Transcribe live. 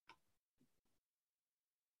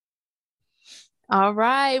All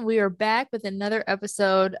right, we are back with another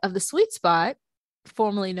episode of The Sweet Spot,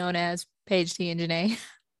 formerly known as Paige T and Janae.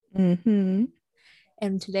 Hmm.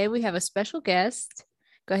 And today we have a special guest.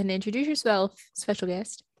 Go ahead and introduce yourself, special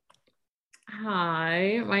guest.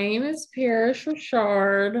 Hi, my name is Parrish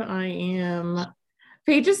Richard. I am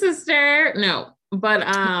Paige's sister. No, but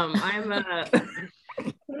I'm a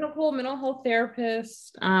clinical mental health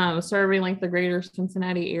therapist, serving like the greater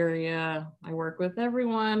Cincinnati area. I work with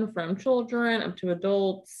everyone from children up to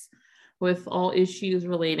adults with all issues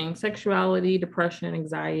relating sexuality, depression,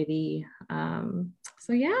 anxiety.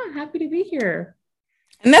 So yeah, happy to be here.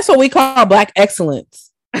 And that's what we call Black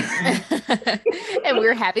excellence. And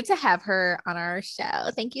we're happy to have her on our show.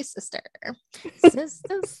 Thank you, sister.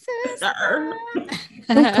 Sister.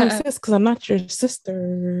 Don't call me sis because I'm not your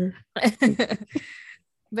sister.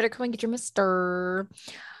 Better come and get your mister.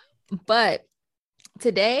 But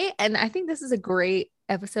today, and I think this is a great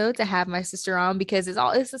episode to have my sister on because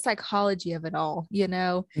it's the psychology of it all,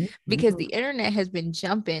 because the internet has been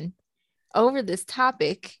jumping over this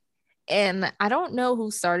topic. And I don't know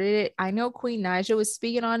who started it. I know Queen Naija was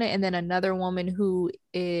speaking on it, and then another woman who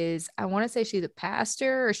is, I want to say she's a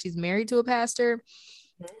pastor or she's married to a pastor.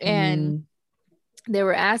 And they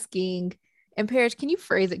were asking, and Parrish, can you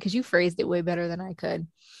phrase it? Because you phrased it way better than I could.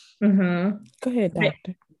 Mm-hmm. Go ahead,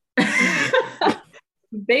 doctor.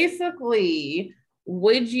 Basically,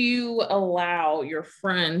 would you allow your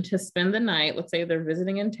friend to spend the night? Let's say they're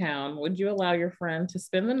visiting in town. Would you allow your friend to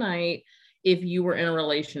spend the night if you were in a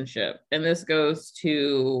relationship? And this goes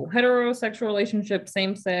to heterosexual relationship,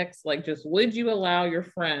 same sex. Like, just would you allow your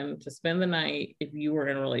friend to spend the night if you were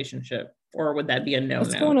in a relationship? Or would that be a no?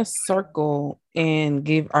 Let's go in a circle and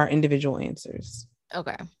give our individual answers.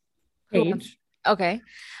 Okay. Paige. Okay.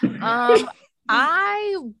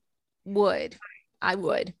 I would.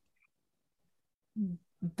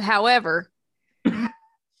 However,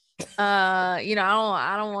 I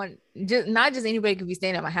don't want not just anybody could be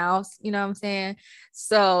staying at my house, you know what I'm saying?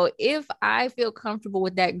 So if I feel comfortable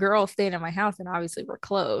with that girl staying at my house, then obviously we're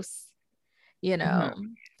close,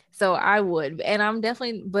 Mm-hmm. So I would, and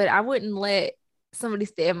but I wouldn't let somebody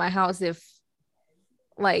stay at my house if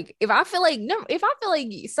I feel like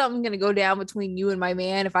something's gonna go down between you and my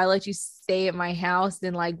man, if I let you stay at my house,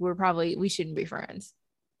 then like we shouldn't be friends.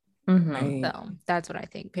 Mm-hmm. So that's what I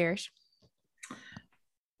think. Parrish.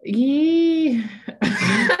 Yeah.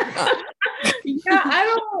 Yeah,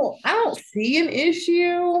 I don't see an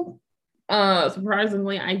issue.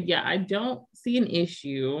 Surprisingly, I don't see an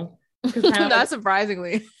issue. Not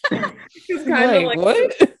surprisingly. It's kind of like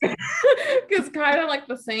what? Because kind of like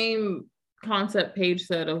the same concept Paige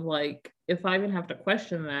said of like, if I even have to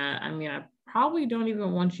question that, I mean, I probably don't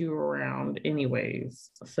even want you around anyways.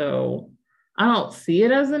 So I don't see it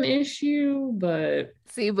as an issue, but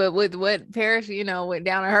with what Parrish, went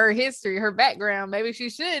down in her history, her background, maybe she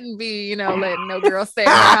shouldn't be, letting no girl stay at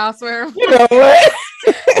her house with her. You know what?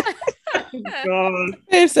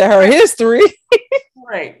 They said her history.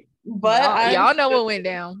 Right. But y'all know what went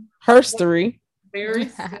down. Her story. Very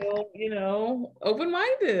still,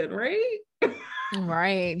 open-minded, right?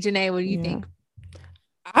 Right. Janae, what do you think?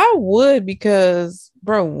 I would, because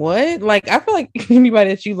bro, what? Like, I feel like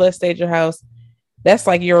anybody that you let stay at your house, that's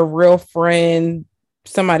like your real friend,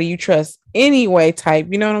 somebody you trust anyway type,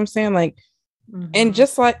 you know what I'm saying? Like, and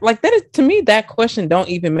just like that is, to me, that question don't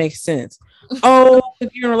even make sense. Oh,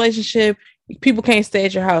 if you're in a relationship, people can't stay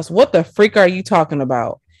at your house. What the freak are you talking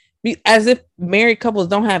about? As if married couples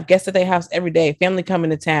don't have guests at their house every day, family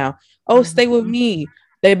coming to town. Oh, stay with me.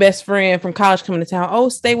 Their best friend from college coming to town. Oh,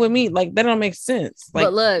 stay with me. Like, that don't make sense. Like,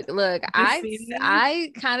 but look,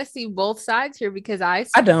 I kind of see both sides here, because I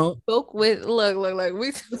don't spoke with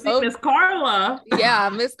we spoke Miss Carla. Yeah,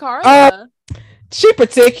 Miss Carla. She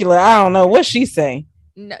particular. I don't know what she say.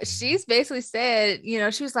 No, she's basically said,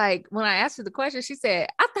 she was like, when I asked her the question, she said,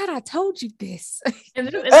 "I thought I told you this." And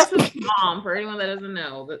this is mom, for anyone that doesn't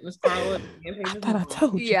know, that Miss Carla. I thought I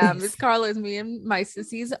told you. Yeah, Miss Carla is me and my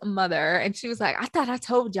sissy's mother, and she was like, "I thought I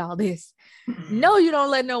told y'all this." No, you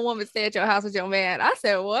don't let no woman stay at your house with your man. I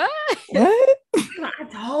said, "What?" What? I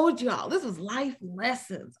told y'all this was life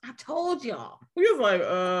lessons. I told y'all. We was like,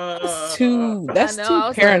 that's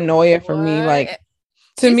too paranoia like, for me. Like,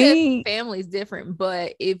 to me, family's different.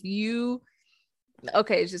 But if you,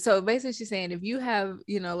 so basically she's saying, if you have,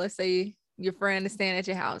 let's say your friend is staying at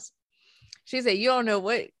your house, she said, you don't know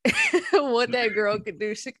what what that girl could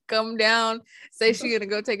do. She could come down, say she's gonna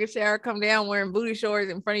go take a shower, come down wearing booty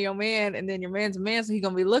shorts in front of your man, and then your man's a man, so he's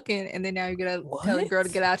gonna be looking, and then now you're gonna tell the girl to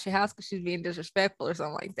get out your house because she's being disrespectful or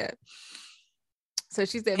something like that. So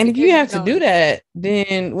she said, And if because you you have to do don't. that,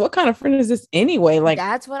 then what kind of friend is this anyway? Like,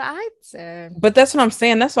 That's what I said. but that's what I'm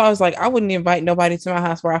saying. That's why I was like, I wouldn't invite nobody to my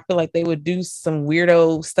house where I feel like they would do some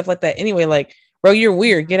weirdo stuff like that anyway. Like, bro, you're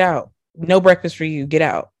weird. Get out. No breakfast for you. Get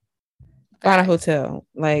out. Find a Facts. hotel.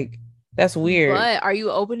 Like, that's weird. But are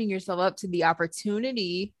you opening yourself up to the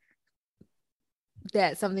opportunity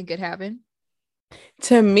that something could happen?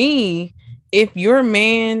 To me, if your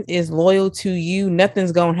man is loyal to you,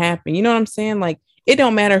 nothing's gonna happen. You know what I'm saying? Like, it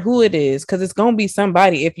don't matter who it is, because it's gonna be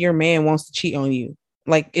somebody if your man wants to cheat on you.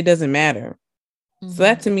 Like, it doesn't matter. So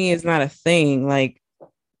that to me is not a thing. Like,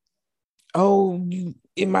 oh,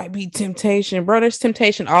 it might be temptation, bro. There's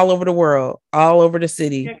temptation all over the world, all over the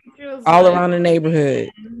city, all like, around the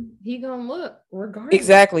neighborhood. He gonna look regardless.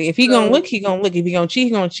 Exactly. If he gonna look, he gonna look. If he gonna cheat,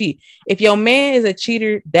 he gonna cheat. If your man is a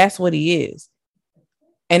cheater, that's what he is,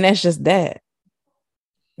 and that's just that.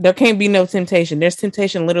 There can't be no temptation. There's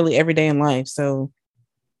temptation literally every day in life, so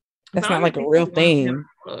that's not like a real thing.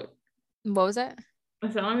 What was that? I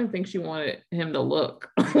said, I don't even think she wanted him to look.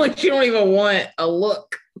 Like, she don't even want a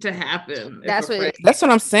look to happen. That's what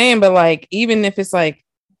I'm saying. But like, even if it's like,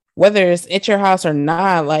 whether it's at your house or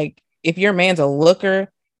not, like, if your man's a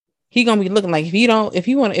looker, he gonna be looking. Like, if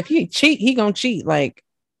he cheat, he gonna cheat. Like,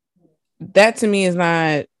 that to me is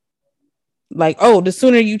not like, oh, the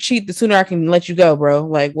sooner you cheat, the sooner I can let you go, bro.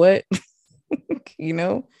 Like, what? You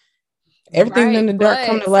know? Everything in the dark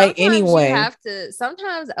come to light anyway. You have to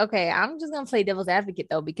sometimes. Okay, I'm just gonna play devil's advocate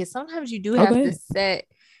though, because sometimes you do have to set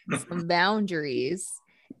some boundaries.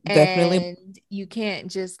 Definitely. And you can't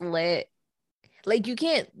just you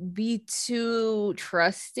can't be too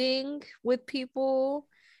trusting with people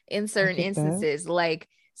in certain instances. Like,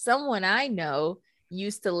 someone I know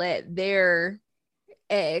used to let their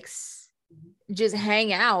ex just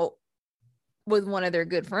hang out with one of their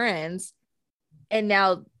good friends, and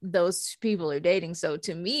now those people are dating. So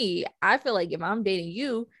to me, I feel like if I'm dating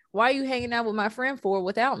you, why are you hanging out with my friend for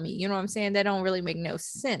without me? You know what I'm saying? That don't really make no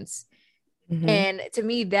sense. And to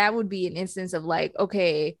me, that would be an instance of like,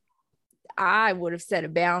 okay, I would have set a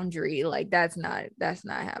boundary. Like, that's not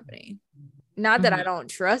happening. Not that I don't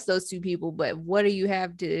trust those two people, but what do you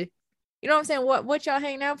have to, you know what I'm saying? What y'all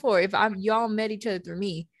hanging out for? If y'all met each other through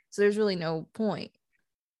me, so there's really no point.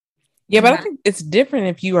 Yeah, but I think it's different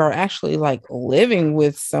if you are actually like living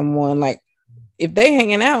with someone. Like, if they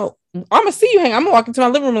hanging out, I'm gonna see you hang. I'm gonna walk into my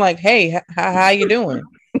living room like, hey, how you doing?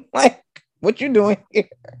 Like, what you doing here?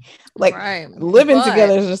 Like, living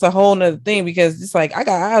together is just a whole nother thing, because it's like, I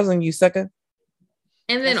got eyes on you, sucker.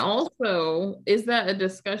 And then also, is that a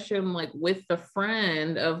discussion like with the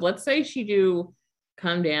friend of, let's say she do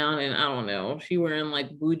come down and I don't know, she wearing like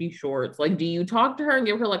booty shorts. Like, do you talk to her and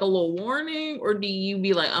give her like a little warning, or do you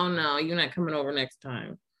be like, oh no, you're not coming over next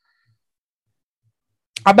time?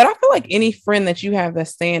 But I feel like any friend that you have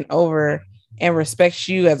that's staying over and respects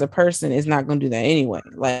you as a person is not going to do that anyway.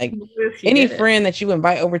 Like, any friend that you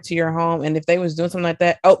invite over to your home, and if they was doing something like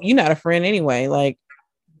that, oh, you're not a friend anyway. Like,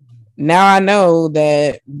 now I know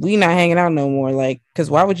that we not hanging out no more. Like, because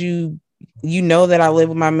why would you know that I live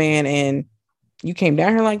with my man and you came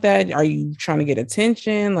down here like that? Are you trying to get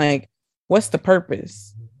attention? Like, what's the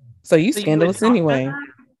purpose? So you scandalous anyway.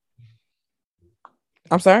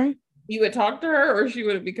 I'm sorry? You would talk to her, or she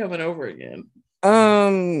would be coming over again?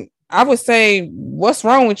 I would say, what's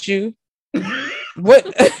wrong with you? What?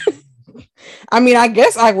 I mean, I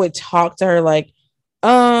guess I would talk to her like,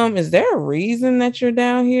 is there a reason that you're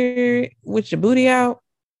down here with your booty out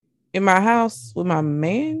in my house with my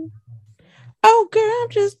man? Oh, girl, I'm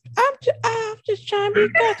just trying to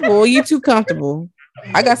be comfortable. Well, you too comfortable.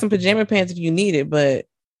 I got some pajama pants if you need it, but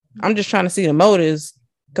I'm just trying to see the motives,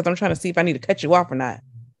 because I'm trying to see if I need to cut you off or not.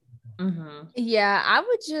 Yeah, I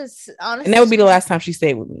would just honestly, and that would be the last time she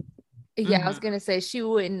stayed with me. Yeah, I was gonna say she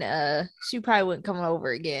probably wouldn't come over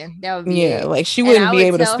again. That would be it. Like, she wouldn't be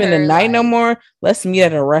able to spend the night no more. Let's meet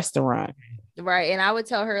at a restaurant. Right. And I would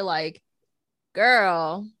tell her like,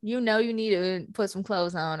 girl, you need to put some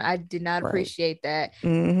clothes on. I did not appreciate that.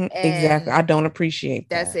 Exactly. I don't appreciate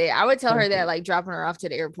that. That's it. I would tell her that, like, dropping her off to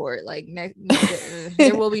the airport. Like,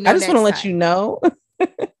 there will be no I just want to let you know.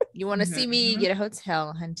 You want to see me? Get a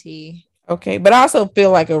hotel, hunty. Okay. But I also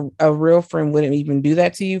feel like a real friend wouldn't even do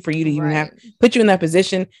that to you, for you to even put you in that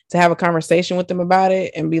position to have a conversation with them about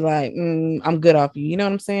it and be like, I'm good off you. You know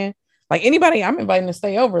what I'm saying? Like, anybody I'm inviting to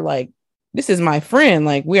stay over, like, this is my friend.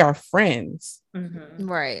 Like, we are friends.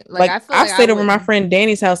 Right. Like, I've stayed over my friend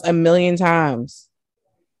Danny's house 1,000,000 times.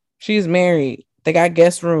 She's married. They got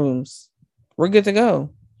guest rooms. We're good to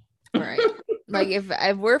go. Right. Like,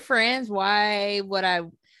 if we're friends, why would I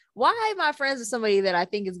why am I friends with somebody that I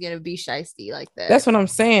think is gonna be shiesty like that? That's what I'm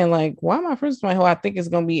saying. Like, why am I friends with somebody who I think is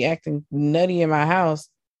gonna be acting nutty in my house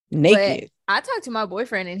naked? But I talked to my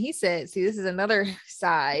boyfriend and he said, see, this is another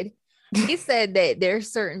side. He said that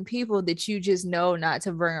there's certain people that you just know not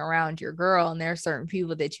to bring around your girl, and there are certain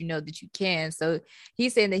people that you know that you can. So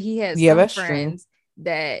he's saying that he has some that's friends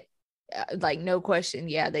that like no question,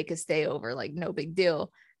 yeah, they could stay over, like no big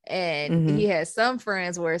deal. And he has some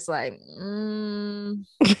friends where it's like,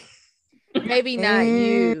 maybe not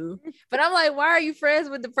you. But I'm like, why are you friends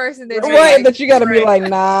with the person that you're right like, that you gotta be like,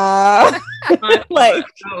 nah. Like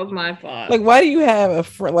that was my fault. Like, why do you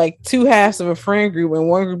have like two halves of a friend group and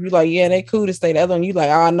one group you like, yeah, they cool to stay, the other one you like,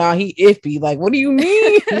 oh nah, he iffy. Like, what do you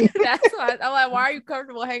mean? That's why I'm like, why are you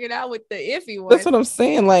comfortable hanging out with the iffy one? That's what I'm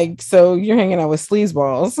saying. Like, so you're hanging out with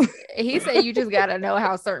sleazeballs. He said you just gotta know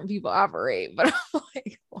how certain people operate. But I'm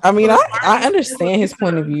like, I mean, I understand his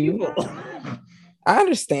point of view. I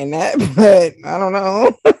understand that, but I don't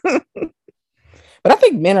know. But I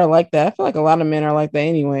think men are like that. I feel like a lot of men are like that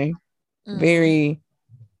anyway. Very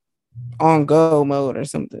on go mode or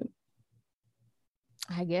something.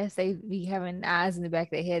 I guess they be having eyes in the back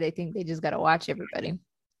of their head. They think they just gotta watch everybody.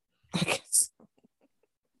 I guess.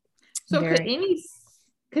 So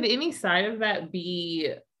could any side of that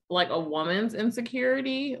be like a woman's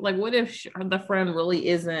insecurity? Like, what if the friend really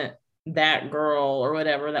isn't that girl or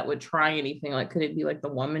whatever that would try anything? Like, could it be like the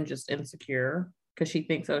woman just insecure because she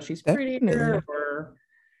thinks, oh, she's prettier? Or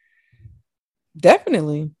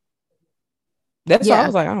definitely. That's why I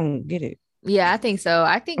was like, I don't get it. Yeah, I think so.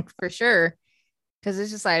 I think for sure. Because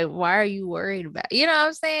it's just like, why are you worried about? You know what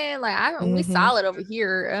I'm saying? Like, we solid over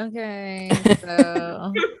here. Okay.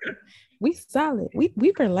 So we solid.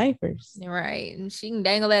 We for lifers. Right. And she can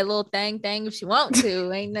dangle that little thing if she wants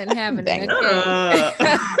to. Ain't nothing happening.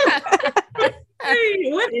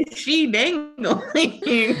 Hey, what is she dangling?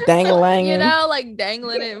 Dangling. You know, like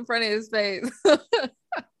dangling it in front of his face.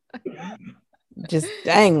 Just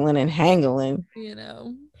dangling and hangling. You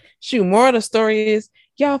know. Shoot, more of the story is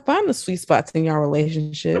y'all find the sweet spots in your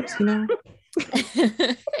relationships, you know?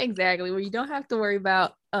 Exactly. Where you don't have to worry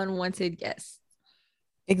about unwanted guests.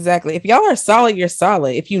 Exactly. If y'all are solid, you're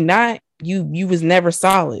solid. If you not, you was never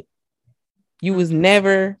solid. You was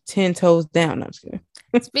never 10 toes down. No, I'm just kidding.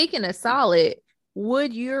 Speaking of solid,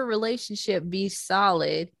 would your relationship be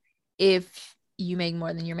solid if you make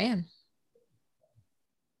more than your man?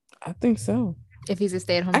 I think so. If he's a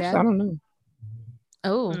stay-at-home dad? I don't know.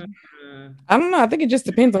 Oh. I don't know. I think it just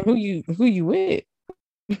depends on who you with.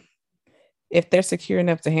 If they're secure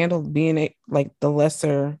enough to handle being like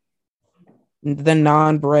the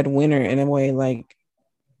non-breadwinner in a way, like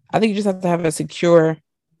I think you just have to have a secure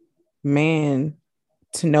man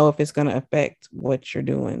to know if it's going to affect what you're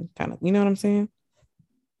doing, kind of, you know what I'm saying?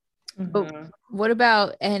 What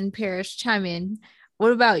about, and Parrish, chime in,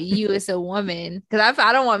 what about you as a woman? Because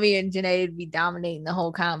I don't want me and Janae to be dominating the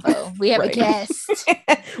whole combo. We have a guest.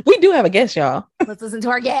 We do have a guest, y'all. Let's listen to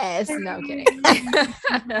our guest. No, I'm kidding.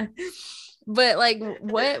 But like,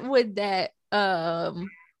 what would that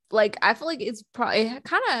like? I feel like it's probably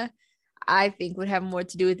kind of, I think, would have more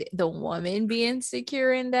to do with the woman being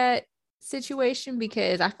secure in that situation,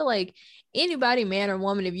 because I feel like anybody, man or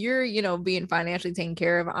woman, if you're, being financially taken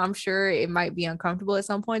care of, I'm sure it might be uncomfortable at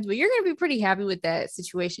some points, but you're going to be pretty happy with that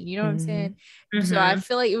situation. You know what I'm saying? So I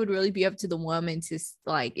feel like it would really be up to the woman to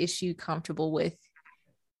like, is she comfortable with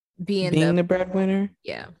being the breadwinner?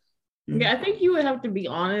 Yeah. Yeah, I think you would have to be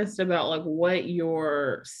honest about like what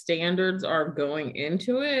your standards are going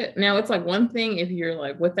into it. Now, it's like one thing if you're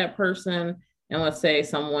like with that person and let's say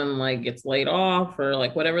someone like gets laid off or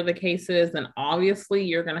like whatever the case is, then obviously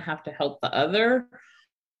you're going to have to help the other.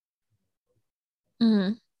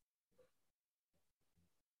 Oh,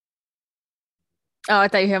 I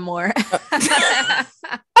thought you had more. I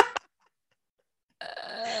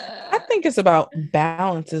think it's about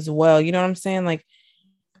balance as well. You know what I'm saying? Like,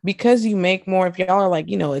 because you make more, if y'all are like,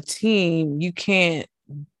 a team, you can't,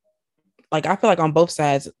 like, I feel like on both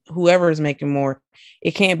sides, whoever is making more,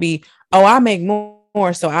 it can't be, oh, I make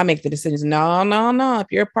more, so I make the decisions. No. If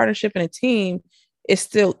you're a partnership and a team, it's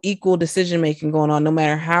still equal decision making going on, no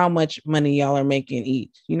matter how much money y'all are making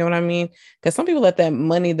each. You know what I mean? Because some people let that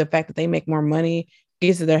money, the fact that they make more money,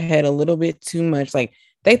 gets to their head a little bit too much. Like,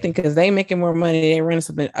 they think because they making more money, they run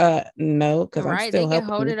something. No, because I'm still they helping. Can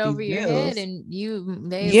hold it over your head, and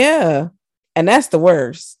yeah, and that's the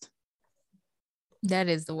worst. That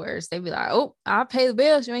is the worst. They be like, "Oh, I'll pay the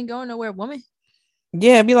bills. You ain't going nowhere, woman."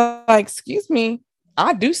 Yeah, be like, excuse me,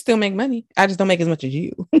 I do still make money. I just don't make as much as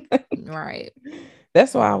you. Right.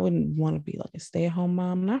 That's why I wouldn't want to be like a stay-at-home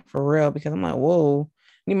mom, not for real, because I'm like, whoa, I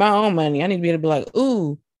need my own money. I need to be able to be like,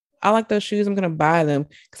 ooh, I like those shoes. I'm gonna buy them.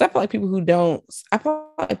 Because I feel like people who don't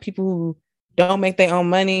make their own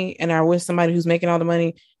money and are with somebody who's making all the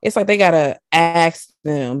money, it's like they gotta ask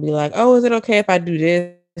them, be like, oh, is it okay if I do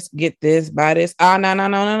this, get this, buy this? Ah, no, no,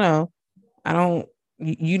 no, no, no. I don't.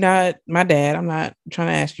 You not my dad. I'm not trying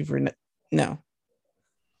to ask you for no.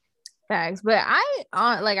 Facts. But I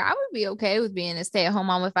would be okay with being a stay-at-home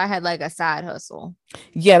mom if I had like a side hustle.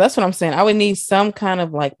 Yeah, that's what I'm saying. I would need some kind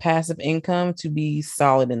of like passive income to be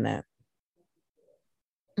solid in that.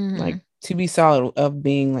 Like to be solid of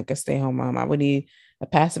being like a stay-at-home mom. I would need a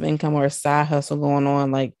passive income or a side hustle going on,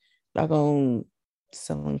 like on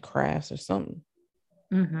selling crafts or something.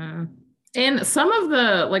 And some of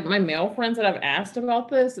the like my male friends that I've asked about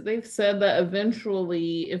this, they've said that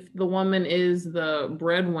eventually, if the woman is the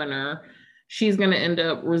breadwinner, she's going to end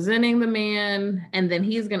up resenting the man, and then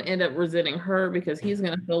he's going to end up resenting her because he's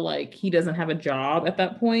going to feel like he doesn't have a job at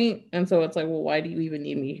that point. And so it's like, well, why do you even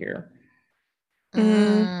need me here?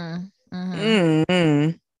 I feel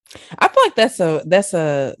like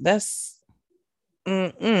that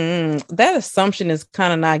assumption is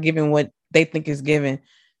kind of not giving what they think is given.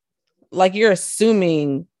 Like you're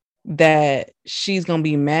assuming that she's gonna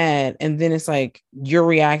be mad, and then it's like you're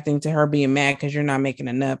reacting to her being mad because you're not making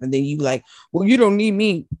enough, and then you like, well, you don't need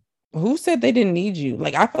me. Who said they didn't need you?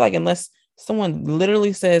 Like I feel like unless someone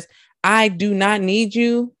literally says, I do not need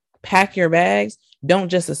you, pack your bags, don't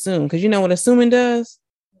just assume, because you know what assuming does.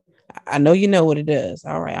 I know you know what it does.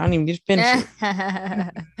 All right, I don't even get to finish it.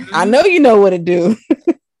 I know you know what it do.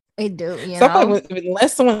 It do, you so know. Like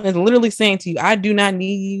unless someone is literally saying to you, I do not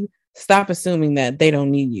need you, stop assuming that they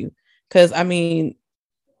don't need you. Because I mean,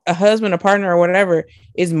 a husband, a partner, or whatever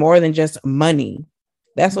is more than just money.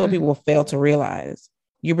 That's what people fail to realize.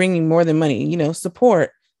 You're bringing more than money, you know,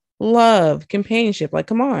 support, love, companionship. Like,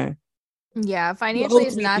 come on. Yeah, financially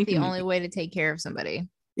is not the only way to take care of somebody.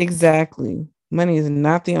 Exactly. Money is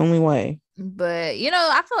not the only way. But, you know,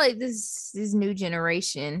 I feel like this new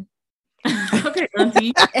generation. Okay,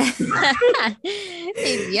 auntie.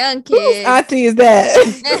 These young kids. Whose auntie is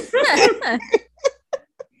that?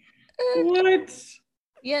 What?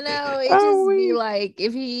 You know, it just be like,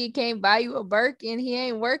 if he can't buy you a Birkin, he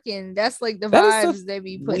ain't working. That's like the vibes they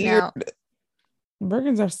be putting out.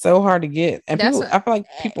 Birkins are so hard to get, and people, I feel like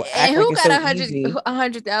people act like it's so easy.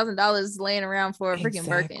 $100,000 laying around for a freaking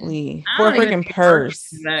Birkin, for a freaking purse.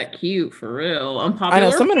 That cute for real. Unpopular. I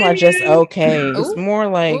know some of them are just okay. It's more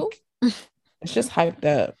like it's just hyped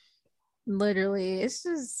up. Literally, it's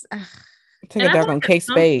just take a dog on Kate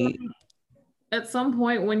Spade. At some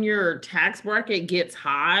point when your tax bracket gets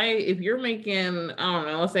high, if you're making, I don't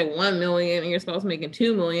know, let's say 1 million and your spouse making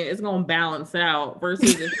 2 million, it's gonna balance out.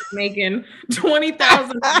 Versus if you're making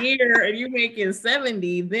 20,000 a year and you're making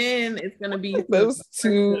 70, then it's gonna be those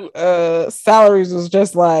two salaries was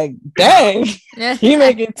just like, dang, you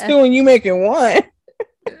making 2 and you making 1.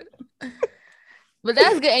 But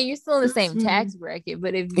that's good, and you're still in the same tax bracket.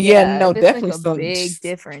 But if definitely like a big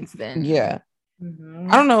difference, then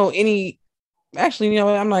I don't know any. Actually, you know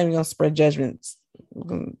what? I'm not even gonna spread judgments. I'm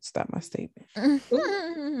gonna stop my statement.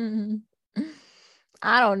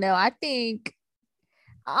 I don't know. I think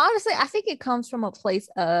it comes from a place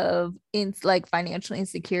of like financial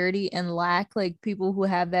insecurity and lack, like people who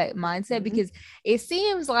have that mindset, because it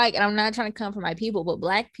seems like, and I'm not trying to come for my people, but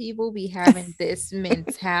Black people be having this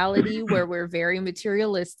mentality where we're very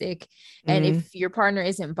materialistic, and if your partner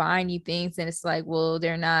isn't buying you things, then it's like, well,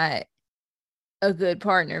 they're not a good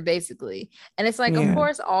partner, basically. And it's like, of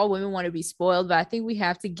course, all women want to be spoiled, but I think we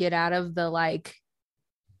have to get out of the like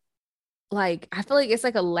I feel like it's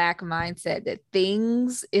like a lack mindset that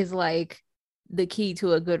things is like the key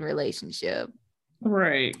to a good relationship.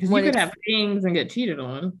 Right. Because you could have things and get cheated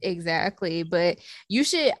on. Exactly. But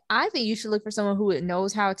I think you should look for someone who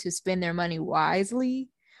knows how to spend their money wisely,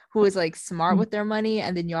 who is like smart with their money,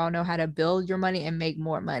 and then y'all know how to build your money and make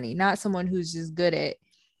more money. Not someone who's just good at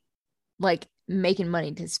like making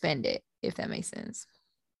money to spend it, if that makes sense.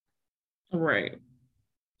 Right.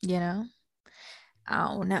 You know? I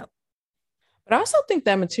don't know. But I also think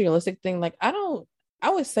that materialistic thing, like I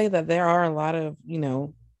would say that there are a lot of, you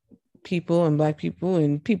know, people and Black people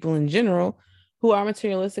and people in general who are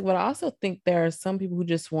materialistic, but I also think there are some people who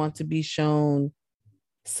just want to be shown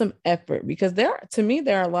some effort, because there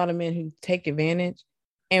are a lot of men who take advantage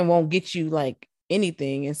and won't get you like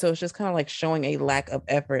anything. And so it's just kind of like showing a lack of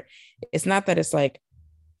effort. It's not that it's like,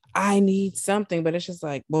 I need something, but it's just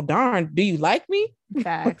like, well, darn, do you like me?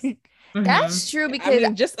 Facts. That's true, because I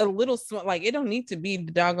mean, just a little like, it don't need to be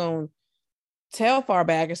the doggone Telfar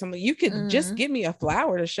bag or something. You could just give me a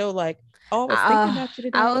flower to show like, oh, I was thinking about you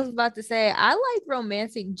today. I was about to say I like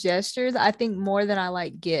romantic gestures, I think, more than I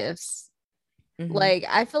like gifts. Like,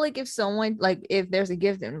 I feel like if someone, like, if there's a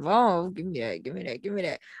gift involved, give me that, give me that, give me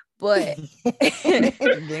that. But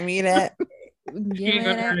give me that. Give me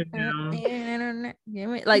that. Give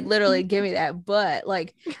me, like, literally give me that. But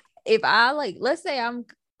like, if I, like, let's say I'm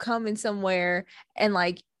coming somewhere and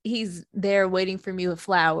like he's there waiting for me with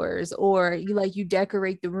flowers, or you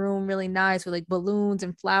decorate the room really nice with like balloons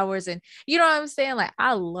and flowers, and you know what I'm saying? Like,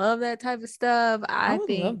 I love that type of stuff. I I would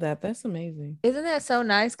think, love that. That's amazing. isn't that so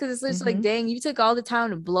nice? Because it's just like, dang, you took all the time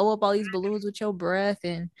to blow up all these balloons with your breath,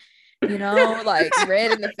 and like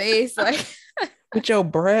red in the face, like with your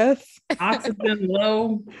breath, oxygen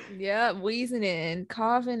low. Yeah, wheezing and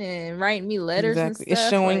coughing and writing me letters exactly. and stuff. It's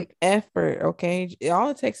showing like, effort. Okay, all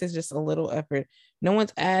it takes is just a little effort. No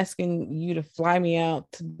one's asking you to fly me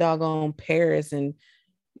out to doggone Paris and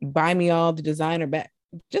buy me all the designer bag.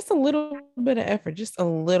 Just a little bit of effort, just a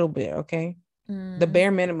little bit. Okay, the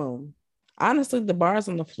bare minimum. Honestly, the bar's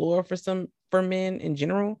on the floor for men in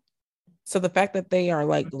general. So the fact that they are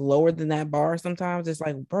like lower than that bar sometimes, it's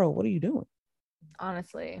like, bro, what are you doing?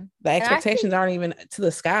 Honestly, the expectations aren't even to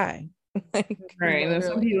the sky. Right. And then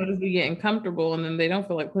some people just be getting comfortable and then they don't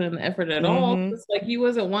feel like putting the effort at all. It's like, you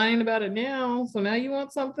wasn't whining about it now, so now you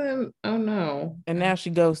want something. Oh no. And now she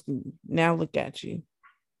goes, now look at you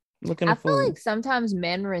looking. I feel like sometimes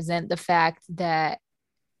men resent the fact that,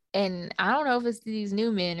 and I don't know if it's these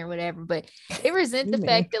new men or whatever, but they resent the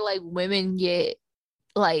fact that like women get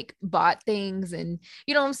like bought things, and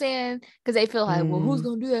you know what I'm saying, because they feel like, well, who's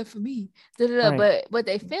gonna do that for me? Right. But what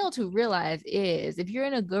they fail to realize is, if you're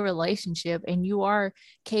in a good relationship and you are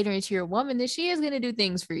catering to your woman, then she is gonna do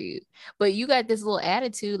things for you. But you got this little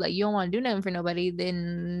attitude like you don't want to do nothing for nobody,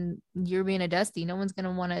 then you're being a dusty. No one's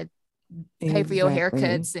gonna want to pay for your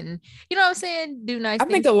haircuts, and you know what I'm saying, do nice things.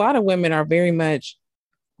 I think a lot of women are very much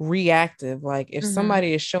reactive. Like, if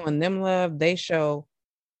somebody is showing them love, they show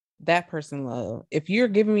that person love. If you're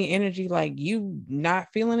giving me energy like you not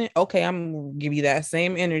feeling it, okay, I'm gonna give you that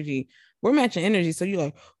same energy. We're matching energy. So you're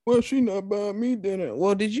like, well, she not buying me dinner.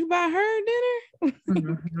 Well, did you buy her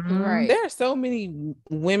dinner? Right. There are so many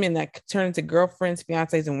women that turn into girlfriends,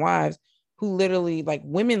 fiancés, and wives who literally, like,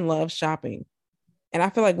 women love shopping. And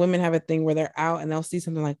I feel like women have a thing where they're out and they'll see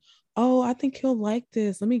something like, oh, I think he'll like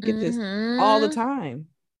this, let me get this, all the time.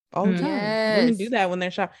 Women do that when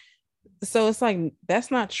they're shopping. So it's like,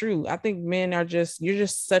 that's not true. I think men are you're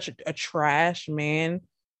just such a trash man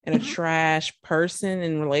and a trash person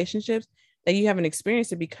in relationships that you haven't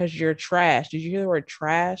experienced it because you're trash. Did you hear the word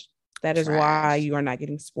trash? That is why you are not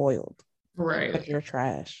getting spoiled. Right. Because you're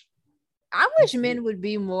trash. I wish men would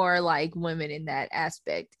be more like women in that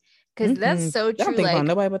aspect. Because that's so true. They don't think about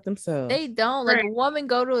nobody but themselves. They don't. Like, a woman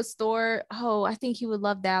go to a store, oh, I think he would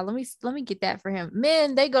love that. Let me get that for him.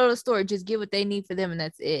 Men, they go to the store, just get what they need for them, and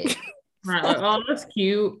that's it. Right, like, oh, that's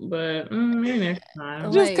cute, but maybe next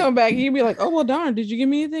time. Just come back. You'd be like, oh, well, darn, did you give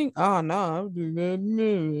me anything? Oh, no, I'll do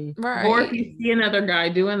that. Right. Or if you see another guy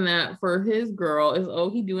doing that for his girl, is,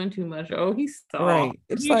 oh, he doing too much. Oh, he's soft. Right.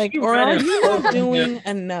 It's like, or are you not doing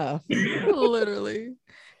enough? Literally.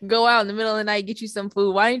 Go out in the middle of the night, get you some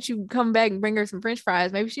food. Why didn't you come back and bring her some French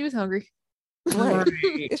fries? Maybe she was hungry. Right.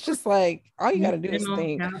 It's just like, all you got to do is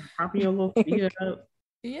think.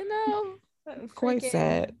 You know. Quite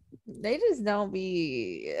sad. They just don't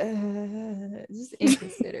be just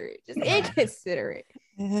inconsiderate. Just inconsiderate.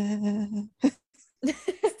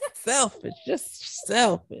 Selfish. Just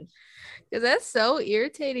selfish. Because that's so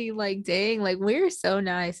irritating. Like, dang, like, we're so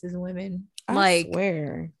nice as women. I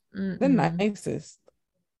swear. The nicest.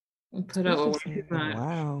 Put up with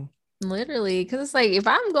wow. Literally, because it's like, if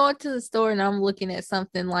I'm going to the store and I'm looking at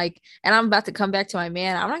something like, and I'm about to come back to my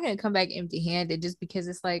man, I'm not going to come back empty-handed, just because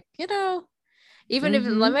it's like, you know, even if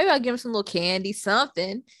like, maybe I'll give him some little candy,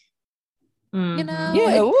 something, you know,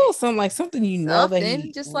 yeah, a little something, like something, you know, that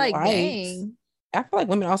he just like likes. Dang. I feel like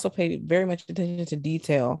women also pay very much attention to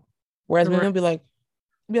detail, whereas men will be like,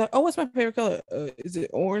 oh, what's my favorite color? Is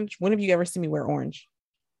it orange? When have you ever seen me wear orange?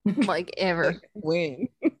 Like, ever? Like, when?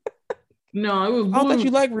 No, it was blue. I thought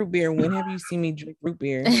you like root beer. When have you seen me drink root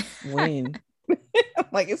beer? When?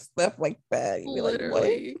 Like, it's stuff like that.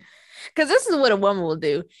 Literally. Because this is what a woman will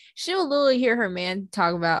do. She'll literally hear her man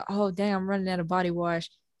talk about, oh, damn, I'm running out of body wash.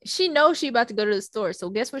 She knows she's about to go to the store. So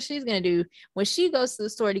guess what she's going to do? When she goes to the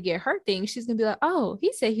store to get her thing, she's going to be like, oh,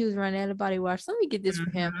 he said he was running out of body wash. Let me get this for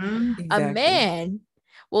him. Exactly. A man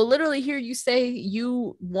will literally hear you say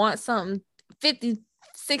you want something 50,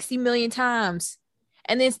 60 million times,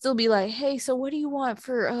 and then still be like, hey, so what do you want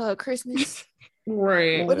for Christmas?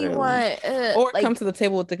 Right. What do you want? Or Like come to the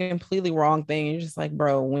table with the completely wrong thing. And you're just like,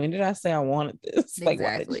 bro, when did I say I wanted this? Like,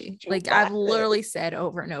 why did exactly. you Like buy I've this? literally said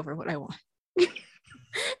over and over what I want,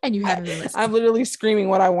 and you haven't been listening. I'm literally screaming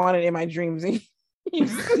what I wanted in my dreams, and you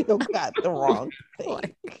still got the wrong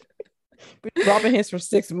thing. Been dropping hints for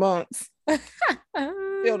 6 months.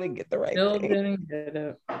 Still didn't get the right Still thing. didn't get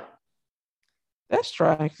it. That's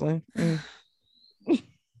trifling.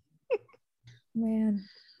 Man,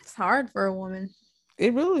 it's hard for a woman.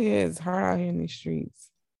 It really is hard out here in these streets.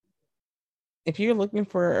 If you're looking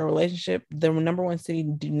for a relationship, the number one city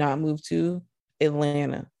do not move to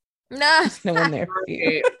Atlanta. Nah. There's no one there for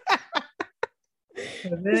you.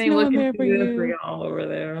 They ain't looking for you all over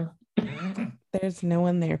there. There's no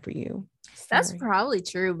one there for you. That's Sorry. probably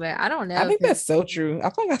true, but I don't know. I think that's so true. I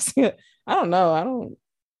think I see it. I don't know. I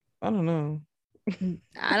don't know.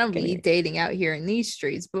 I don't be dating out here in these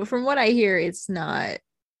streets, but from what I hear, it's not.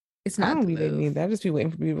 It's not. I don't the be dating move. either. I just be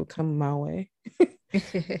waiting for people to come my way.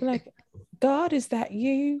 Like, God, is that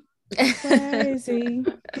you? Where is he?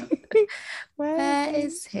 That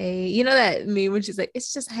is hay. You know that meme when she's like,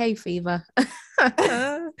 it's just hay fever.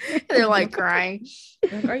 They're like crying.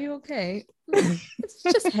 Like, are you okay? It's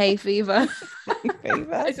just hay fever.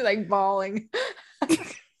 It's like bawling.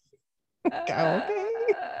 Okay.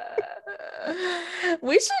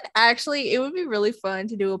 We should actually, it would be really fun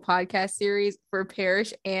to do a podcast series for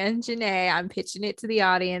Parrish and Janae. I'm pitching it to the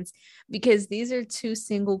audience because these are two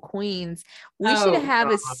single queens. We should have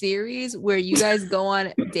a series where you guys go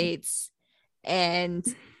on dates and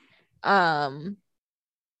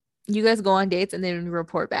you guys go on dates and then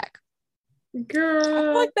report back. Girl, I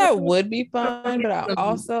feel like that would be fun, but I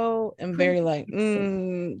also am very like,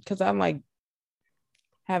 because I'm like,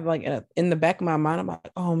 have like in the back of my mind, I'm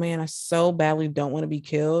like, oh man, I so badly don't want to be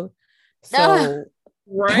killed. So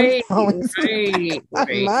right. Because you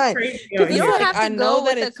don't have to I know go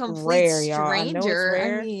that with it's a complete rare, y'all. I know it's stranger.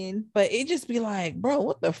 rare, I mean, but it just be like, bro,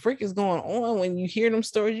 what the frick is going on? When you hear them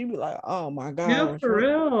stories, you be like, oh my god, no, for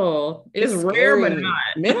real. It's rare, scary. but not.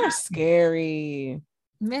 Men are scary.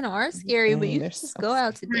 Men are scary, but you can just go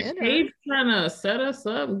out to dinner. Kate's trying to set us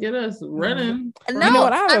up, get us running. No, you know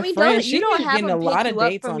what? I have a friend. You don't have getting to a lot pick of you up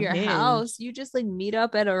dates from on your Hinge. house. You just like meet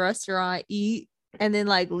up at a restaurant, eat, and then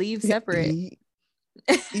like leave separate. Eat.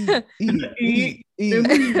 Eat.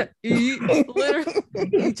 Literally,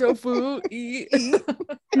 eat your food. Eat.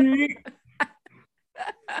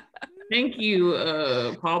 Thank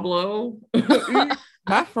you, Pablo.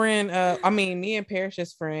 My friend, me and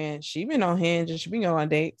Parrish's friend, she been on Hinge and she been going on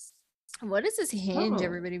dates. What is this Hinge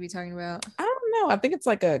everybody be talking about? I don't know. I think it's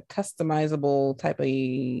like a customizable type of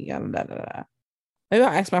Maybe I'll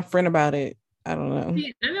ask my friend about it. I don't know.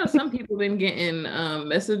 I know some people been getting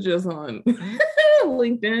messages on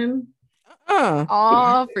LinkedIn.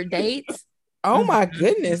 All for dates. Oh my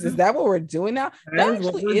goodness, is that what we're doing now? That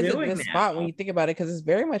actually is a good spot when you think about it, because it's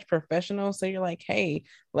very much professional. So you're like, hey.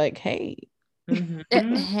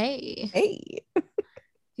 Mm-hmm. Hey.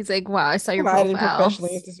 He's like, wow, I saw your profile.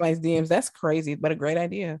 professionally into somebody's DMs. That's crazy, but a great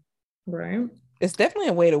idea. Right. It's definitely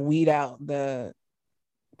a way to weed out the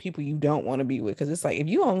people you don't want to be with, because it's like if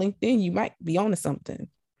you on LinkedIn, you might be onto something.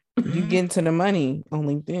 You get into the money on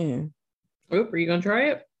LinkedIn. Are you gonna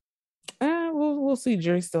try it? We'll see.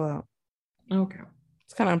 Jury's still out. Okay.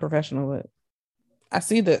 It's kind of unprofessional, but I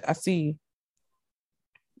see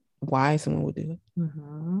why someone would do it.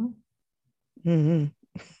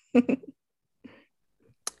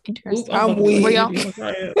 Interesting. I'm weak. Were y'all? You gonna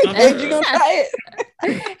try it?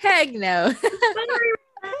 Heck no.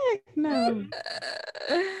 Heck no.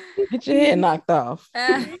 Get your head knocked off.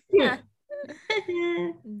 Definitely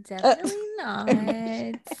not.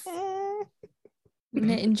 I'm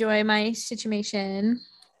gonna enjoy my situation.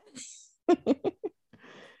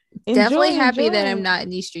 Definitely happy that I'm not in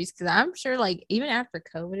these streets, because I'm sure like even after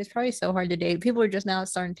COVID, it's probably so hard to date. People are just now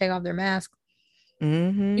starting to take off their mask.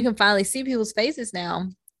 You can finally see people's faces now.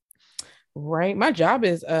 Right. My job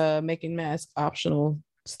is making masks optional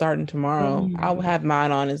starting tomorrow. I'll have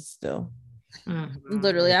mine on as still.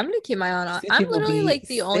 Literally, I'm gonna keep my own on. I'm literally like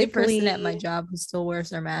the only person at my job who still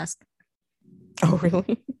wears their mask. Oh,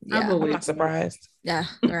 really? Yeah. I'm not surprised. Yeah.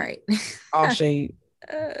 All right. All shade.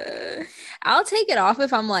 I'll take it off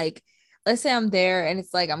if I'm like, let's say I'm there and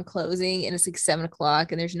it's like I'm closing and it's like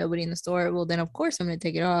 7:00 and there's nobody in the store. Well, then of course I'm gonna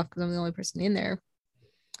take it off because I'm the only person in there.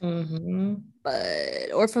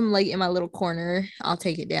 But or if I'm like in my little corner, I'll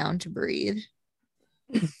take it down to breathe.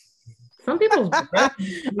 Some people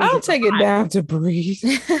I'll take it down to breathe.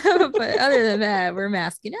 But other than that, we're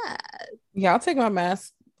masking up. Yeah, I'll take my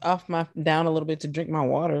mask off down a little bit to drink my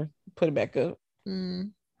water, put it back up.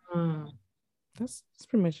 That's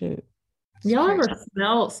pretty much it. Y'all ever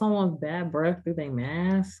smelled someone's bad breath through their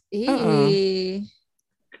mask? Eee.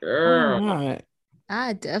 Girl. Not.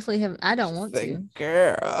 I definitely have. I don't want Say, to.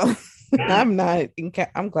 girl. I'm not.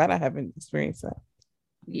 I'm glad I haven't experienced that.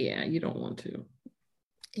 Yeah, you don't want to.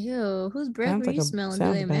 Ew, whose breath were you smelling through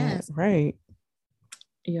sounds their bad, mask? right?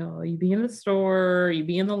 Yo, you be in the store, you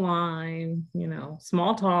be in the line,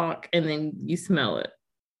 small talk, and then you smell it.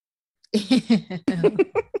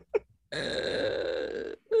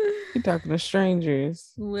 You're talking to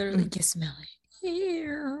strangers. Literally, you smell it.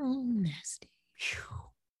 Ew, nasty.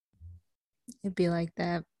 It'd be like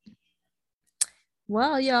that.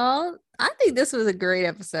 Well, y'all, I think this was a great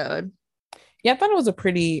episode. Yeah, I thought it was a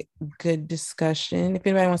pretty good discussion. If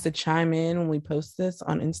anybody wants to chime in when we post this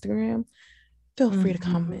on Instagram, feel free to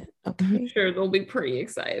comment. Okay. I'm sure they'll be pretty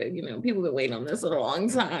excited. People been waiting on this a long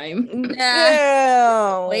time.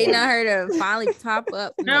 Nah, waiting on her to finally pop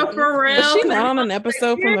up. No, for real. Was she not on an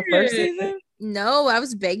episode from the first season? No, I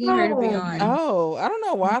was begging her to be on. Oh, I don't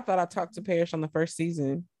know why I thought I talked to Parrish on the first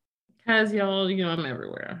season. Because y'all, I'm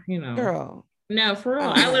everywhere, Girl. No, for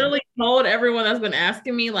real. I literally told everyone that's been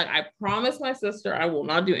asking me, like, I promised my sister I will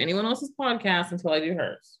not do anyone else's podcast until I do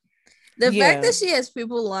hers. The fact that she has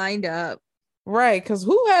people lined up. Right, because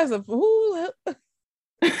who got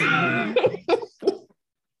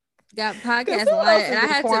podcast lined, and I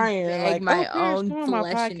had to beg my own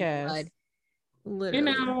flesh and blood.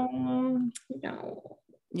 Literally.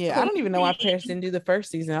 Yeah, I don't even know why Parrish didn't do the first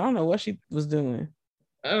season. I don't know what she was doing.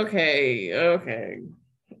 Okay. Okay.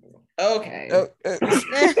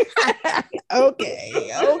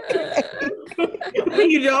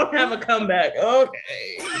 You don't have a comeback.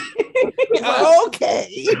 Okay.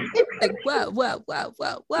 Okay. Like what?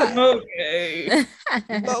 Okay.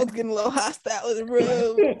 Both getting a little hostile in the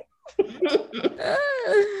room.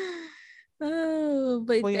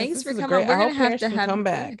 But thanks for coming. We're gonna have to come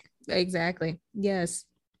back. Exactly. Yes.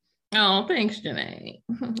 Oh, thanks, Janae.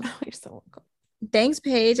 Oh, you're so welcome. Thanks,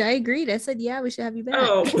 Paige. I agreed. I said, yeah, we should have you back.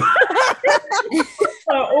 Oh,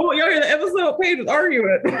 y'all hear the episode? Paige was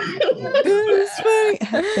arguing. It's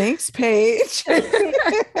funny. Thanks, Paige.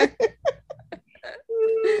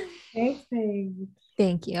 Thanks, Paige.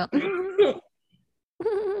 Thank you.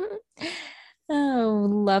 Oh,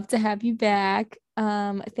 love to have you back.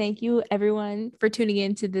 Thank you, everyone, for tuning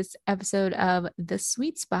in to this episode of The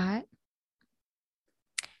Sweet Spot.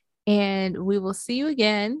 And we will see you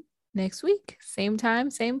again next week, same time,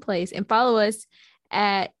 same place, and follow us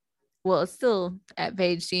at, well, it's still at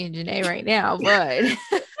Paige G and Janae right now,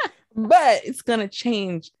 but it's gonna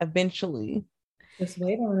change eventually. Just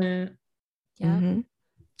wait on it. Yeah. Mm-hmm.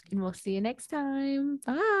 And we'll see you next time.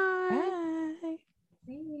 Bye.